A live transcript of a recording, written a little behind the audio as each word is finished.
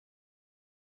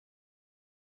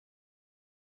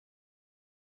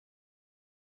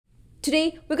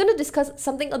Today, we're going to discuss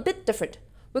something a bit different.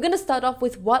 We're going to start off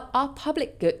with what are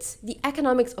public goods, the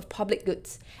economics of public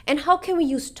goods, and how can we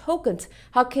use tokens,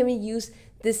 how can we use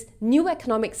these new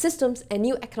economic systems and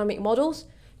new economic models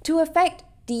to affect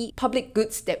the public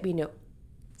goods that we know.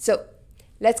 So,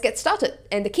 let's get started.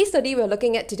 And the case study we're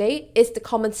looking at today is the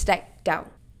common Stack DAO.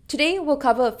 Today, we'll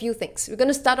cover a few things. We're going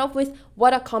to start off with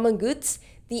what are common goods,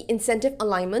 the incentive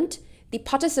alignment, the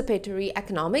participatory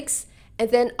economics, and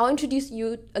then I'll introduce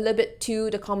you a little bit to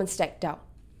the common Stack DAO.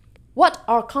 What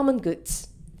are common goods?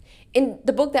 In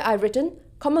the book that I've written,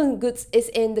 Common Goods is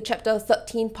in the chapter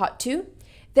 13, part 2.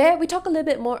 There, we talk a little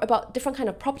bit more about different kind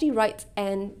of property rights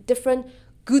and different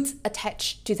goods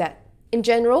attached to that. In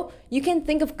general, you can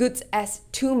think of goods as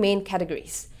two main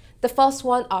categories. The first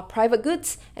one are private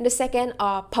goods, and the second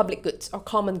are public goods or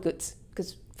common goods,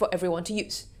 because for everyone to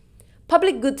use.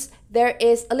 Public goods, there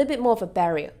is a little bit more of a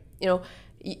barrier.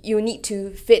 You need to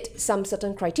fit some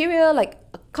certain criteria like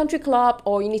a country club,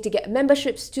 or you need to get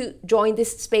memberships to join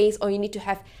this space, or you need to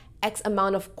have X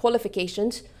amount of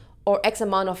qualifications or X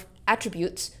amount of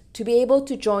attributes to be able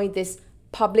to join this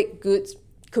public goods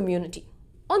community.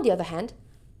 On the other hand,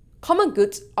 common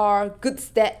goods are goods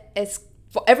that is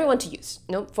for everyone to use,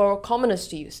 for commoners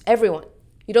to use, everyone.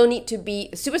 You don't need to be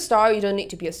a superstar, you don't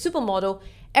need to be a supermodel.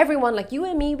 Everyone like you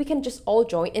and me, we can just all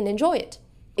join and enjoy it.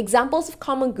 Examples of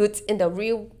common goods in the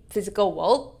real physical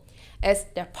world is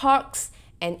there are parks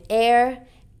and air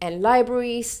and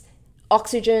libraries,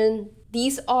 oxygen.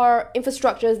 These are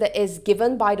infrastructures that is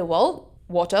given by the world,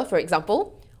 water for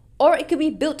example, or it could be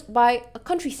built by a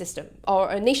country system or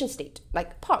a nation state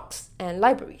like parks and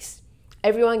libraries.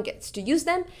 Everyone gets to use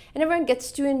them and everyone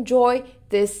gets to enjoy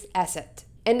this asset,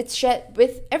 and it's shared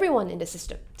with everyone in the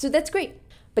system. So that's great.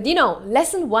 But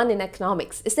lesson 1 in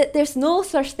economics is that there's no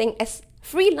such thing as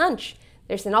free lunch.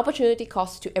 There's an opportunity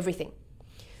cost to everything.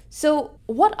 So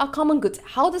what are common goods?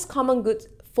 How does common goods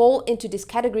fall into this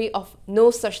category of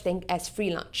no such thing as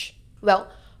free lunch? Well,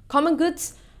 common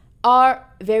goods are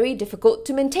very difficult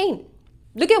to maintain.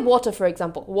 Look at water, for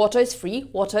example. Water is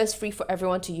free for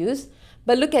everyone to use.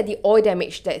 But look at the oil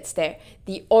damage that's there,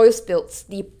 the oil spills,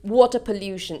 the water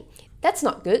pollution. That's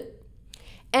not good.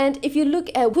 And if you look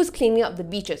at who's cleaning up the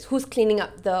beaches, who's cleaning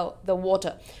up the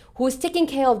water, who's taking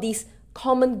care of these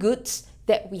common goods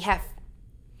that we have.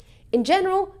 In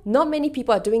general, not many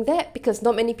people are doing that because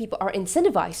not many people are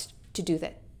incentivized to do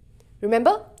that.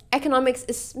 Remember, economics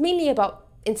is mainly about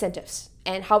incentives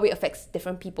and how it affects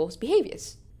different people's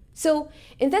behaviors. So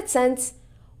in that sense,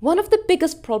 one of the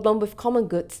biggest problems with common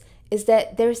goods is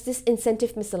that there is this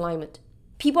incentive misalignment.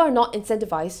 People are not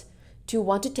incentivized to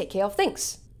want to take care of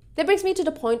things. That brings me to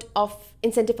the point of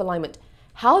incentive alignment.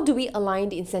 How do we align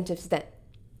the incentives then?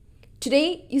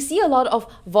 Today, you see a lot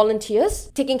of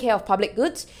volunteers taking care of public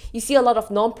goods. You see a lot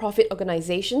of non-profit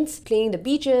organizations cleaning the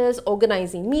beaches,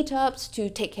 organizing meetups to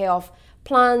take care of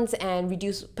plants and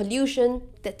reduce pollution.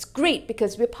 That's great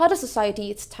because we're part of society.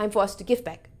 It's time for us to give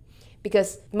back.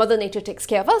 Because Mother Nature takes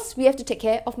care of us, we have to take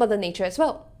care of Mother Nature as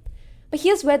well. But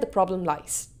here's where the problem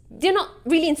lies. They're not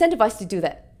really incentivized to do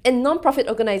that. And non-profit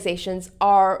organizations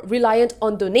are reliant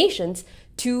on donations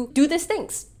to do these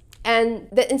things. And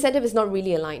that incentive is not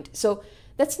really aligned. So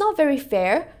that's not very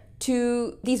fair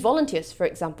to these volunteers, for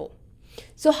example.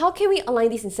 So how can we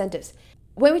align these incentives?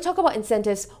 When we talk about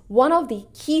incentives, one of the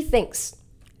key things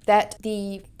that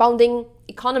the founding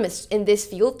economist in this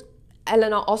field,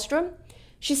 Eleanor Ostrom,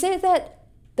 she said that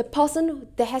the person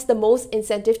that has the most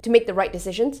incentive to make the right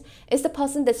decisions is the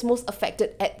person that's most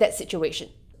affected at that situation.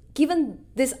 Given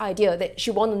this idea that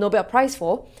she won a Nobel Prize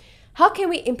for, how can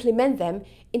we implement them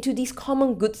into these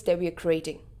common goods that we are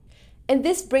creating? And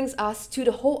this brings us to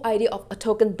the whole idea of a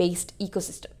token-based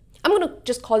ecosystem. I'm going to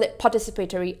just call it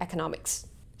participatory economics.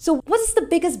 So what is the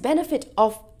biggest benefit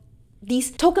of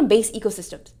these token-based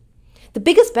ecosystems? The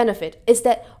biggest benefit is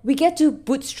that we get to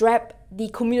bootstrap the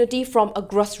community from a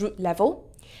grassroots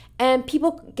level, and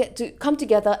people get to come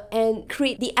together and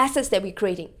create the assets that we're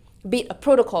creating. Be it a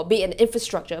protocol, be it an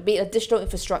infrastructure, be it a digital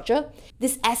infrastructure,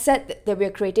 this asset that we're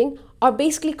creating are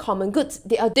basically common goods.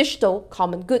 They are digital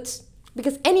common goods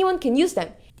because anyone can use them.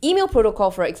 Email protocol,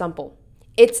 for example,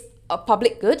 it's a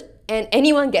public good and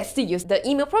anyone gets to use the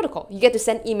email protocol. You get to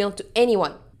send email to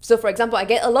anyone. So for example, I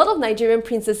get a lot of Nigerian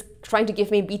princes trying to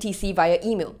give me BTC via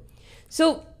email.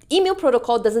 So email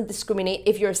protocol doesn't discriminate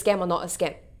if you're a scam or not a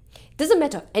scam. It doesn't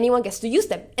matter, anyone gets to use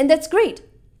them, and that's great.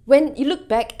 When you look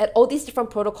back at all these different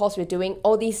protocols we're doing,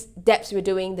 all these dApps we're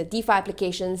doing, the DeFi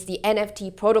applications, the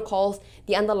NFT protocols,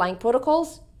 the underlying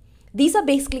protocols, these are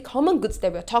basically common goods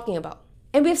that we're talking about.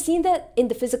 And we've seen that in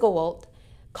the physical world.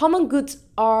 Common goods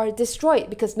are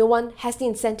destroyed because no one has the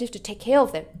incentive to take care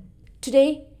of them.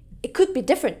 Today, it could be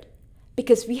different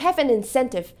because we have an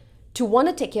incentive to want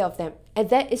to take care of them, and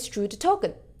that is through the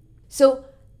token. So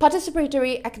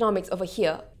participatory economics over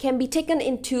here can be taken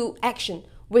into action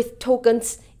with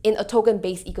tokens in a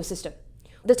token-based ecosystem.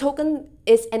 The token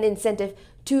is an incentive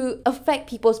to affect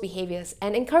people's behaviors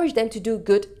and encourage them to do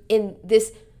good in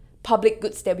this public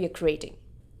goods that we are creating.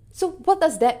 So what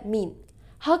does that mean?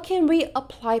 How can we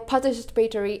apply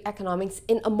participatory economics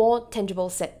in a more tangible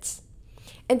sense?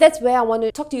 And that's where I want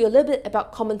to talk to you a little bit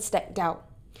about Stack DAO.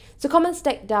 So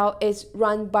Stack DAO is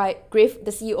run by Griff, the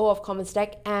CEO of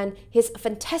Stack, and his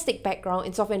fantastic background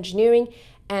in software engineering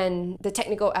and the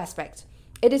technical aspect.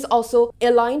 It is also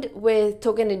aligned with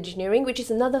token engineering, which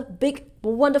is another big,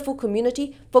 wonderful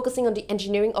community focusing on the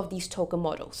engineering of these token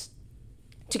models.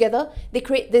 Together, they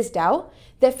create this DAO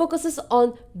that focuses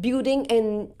on building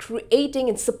and creating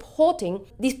and supporting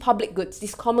these public goods,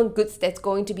 these common goods that's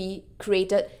going to be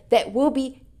created that will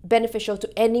be beneficial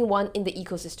to anyone in the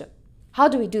ecosystem. How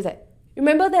do we do that?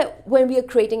 Remember that when we are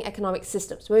creating economic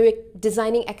systems, when we're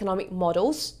designing economic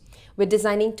models, we're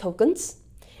designing tokens,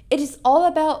 it is all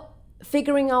about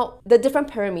figuring out the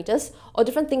different parameters or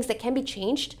different things that can be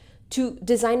changed to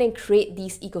design and create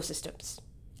these ecosystems.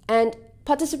 And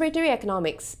participatory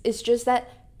economics is just that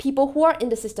people who are in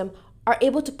the system are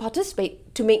able to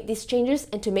participate to make these changes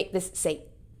and to make this say.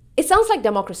 It sounds like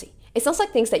democracy. It sounds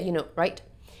like things that you know, right?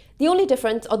 The only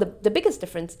difference, or the biggest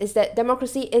difference, is that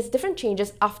democracy is different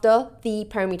changes after the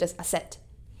parameters are set.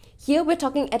 Here we're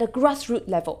talking at a grassroots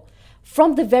level,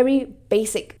 from the very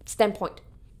basic standpoint.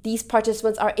 These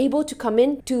participants are able to come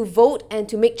in to vote and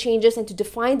to make changes and to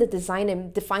define the design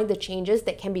and define the changes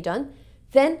that can be done.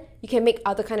 Then you can make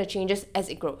other kind of changes as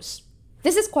it grows.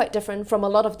 This is quite different from a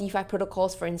lot of DeFi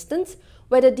protocols, for instance,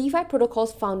 where the DeFi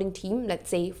protocol's founding team,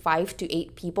 let's say 5 to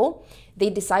 8 people,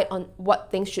 they decide on what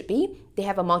things should be. They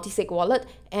have a multi-sig wallet,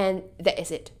 and that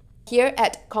is it. Here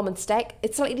at Stack,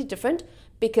 it's slightly different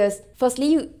because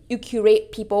firstly, you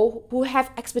curate people who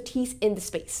have expertise in the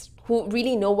space, who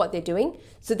really know what they're doing,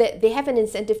 so that they have an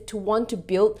incentive to want to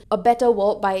build a better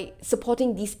world by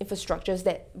supporting these infrastructures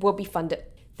that will be funded.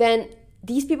 Then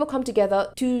these people come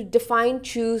together to define,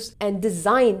 choose, and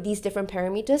design these different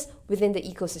parameters within the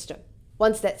ecosystem.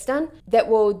 Once that's done, that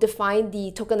will define the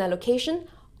token allocation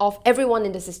of everyone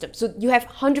in the system. So you have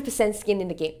 100% skin in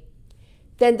the game.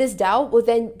 Then this DAO will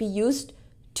then be used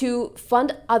to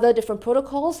fund other different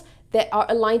protocols that are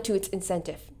aligned to its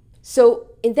incentive. So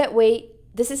in that way,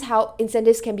 this is how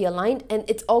incentives can be aligned, and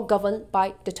it's all governed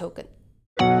by the token.